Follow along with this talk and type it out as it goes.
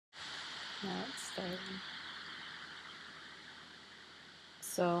Now it's starting.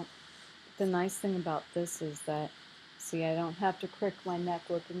 So the nice thing about this is that, see, I don't have to crick my neck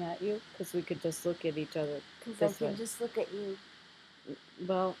looking at you because we could just look at each other. Because I can just look at you.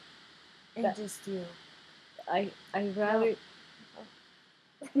 Well, and just you. I rather.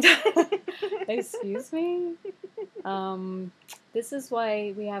 No. Excuse me. This is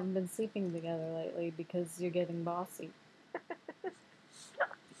why we haven't been sleeping together lately, because you're getting bossy.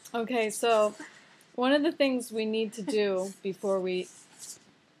 Okay, so one of the things we need to do before we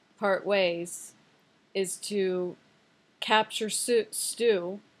part ways is to capture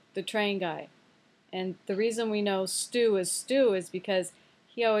Stu, the train guy. And the reason we know Stu is because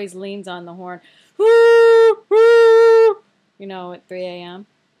he always leans on the horn, you know, at 3 a.m.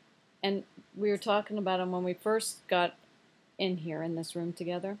 And we were talking about him when we first got in here in this room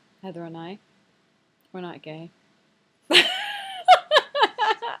together, Heather and I. We're not gay.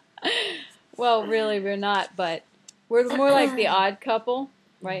 Well, really, we're not, but we're more like the odd couple,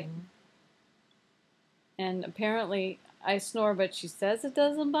 right? Mm-hmm. And apparently, I snore, but she says it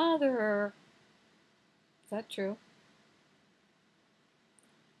doesn't bother her. Is that true?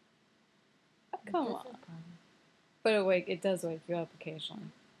 Come on. But it does wake you up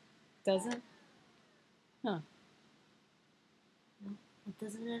occasionally. Doesn't? Huh. No, it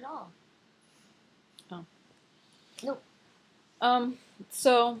doesn't at all. Oh. Nope.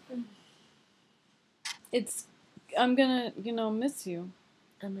 So I'm gonna, miss you.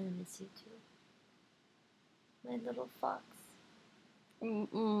 I'm gonna miss you too. My little fox.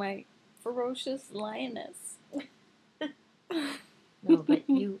 My ferocious lioness. No, but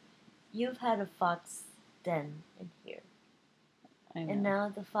you've had a fox den in here. I know. And now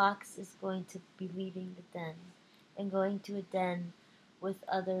the fox is going to be leaving the den and going to a den with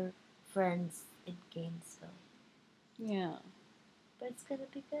other friends in Gainesville. Yeah. But it's gonna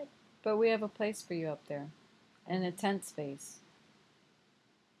be good. But we have a place for you up there. And a tent space.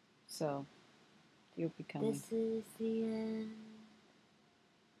 So you'll be coming. This is the end.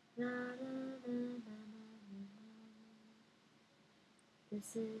 Na, na, na, na, na.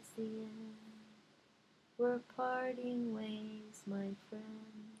 This is the end. We're parting ways, my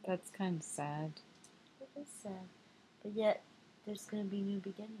friend. That's kind of sad. It is sad. But yet, there's going to be new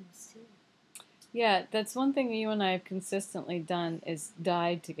beginnings, too. Yeah, that's one thing you and I have consistently done is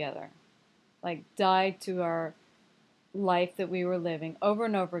died together. Like, died to our life that we were living over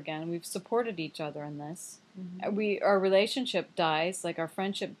and over again. We've supported each other in this. Mm-hmm. Our relationship dies, like our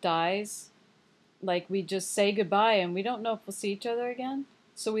friendship dies. Like, we just say goodbye and we don't know if we'll see each other again.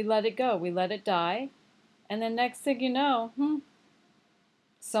 So we let it go. We let it die. And then next thing you know,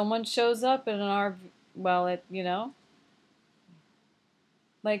 someone shows up in our, like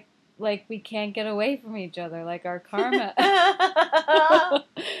we can't get away from each other. Like our karma,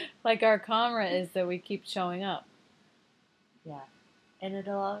 like our karma is that we keep showing up. Yeah, and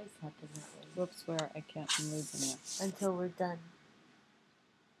it'll always happen that way. Whoops, I'm losing it. Until we're done.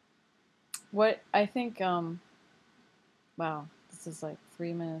 What, I think, wow, this is like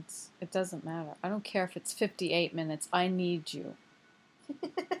 3 minutes. It doesn't matter. I don't care if it's 58 minutes. I need you.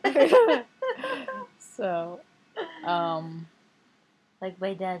 So, like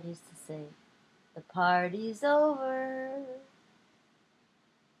my dad used to say, the party's over.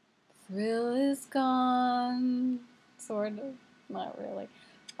 Thrill is gone. Sort of. Not really.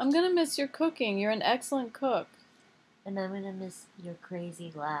 I'm going to miss your cooking. You're an excellent cook. And I'm going to miss your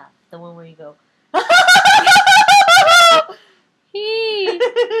crazy laugh. The one where you go,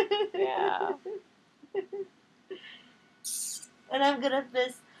 yeah. And I'm going to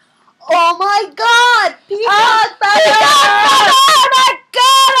miss, oh my God! Peacock! Oh my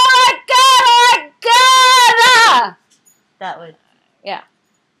God! That one. Yeah.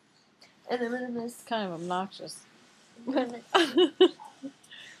 And I'm going to miss... Kind of obnoxious.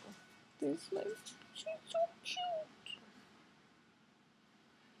 She's so cute.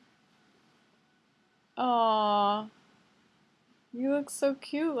 Aww. You look so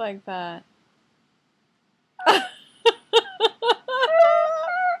cute like that.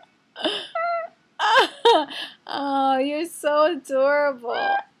 Oh, you're so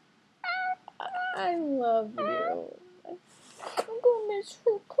adorable. I love you. I'm gonna miss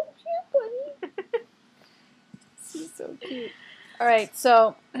her. Come here, buddy. She's so cute. All right,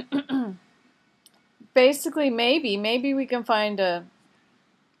 so basically, maybe we can find a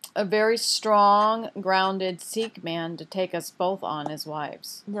very strong, grounded Sikh man to take us both on as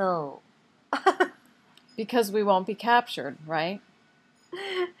wives. No. Because we won't be captured, right?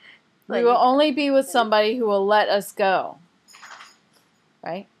 We will only be with somebody who will let us go.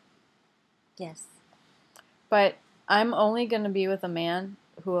 Right? Yes. But I'm only going to be with a man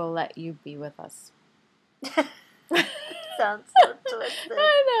who will let you be with us. Sounds so twisted.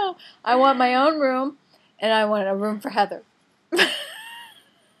 I know. I want my own room, and I want a room for Heather.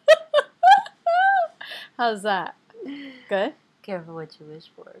 How's that? Good? Careful what you wish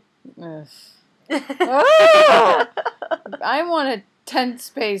for. Ugh. Ah! I want a tent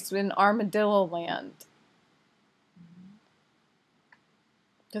space in Armadillo Land.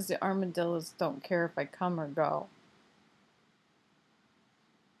 Because the armadillos don't care if I come or go.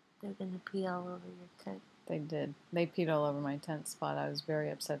 They're going to pee all over your tent. They did. They peed all over my tent spot. I was very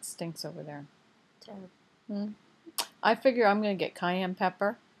upset. Stinks over there. Terrible. I figure I'm going to get cayenne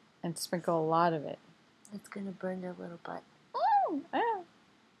pepper and sprinkle a lot of it. It's going to burn their little butt. Yeah.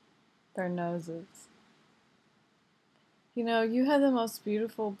 Their noses. You know, you have the most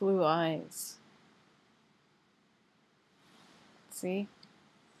beautiful blue eyes. See?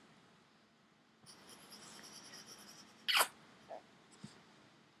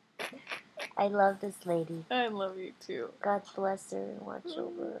 I love this lady. I love you too. God bless her and watch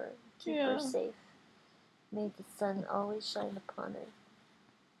over her. Keep her safe. May the sun always shine upon her.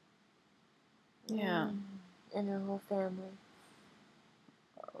 Yeah. And her whole family.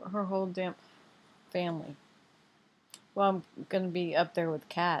 Her whole damn family. Well, I'm going to be up there with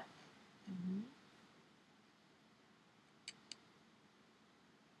Kat.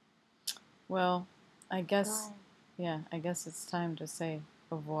 Well, I guess, I guess it's time to say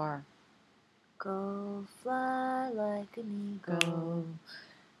au revoir. Go fly like an eagle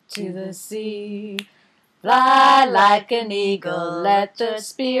to the sea. Fly like an eagle, let the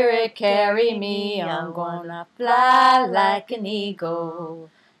spirit carry me. I'm gonna fly like an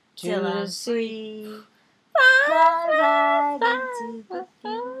eagle till to I'm the sea. free. Fly right into the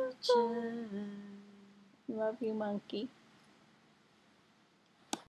future. Love you, monkey.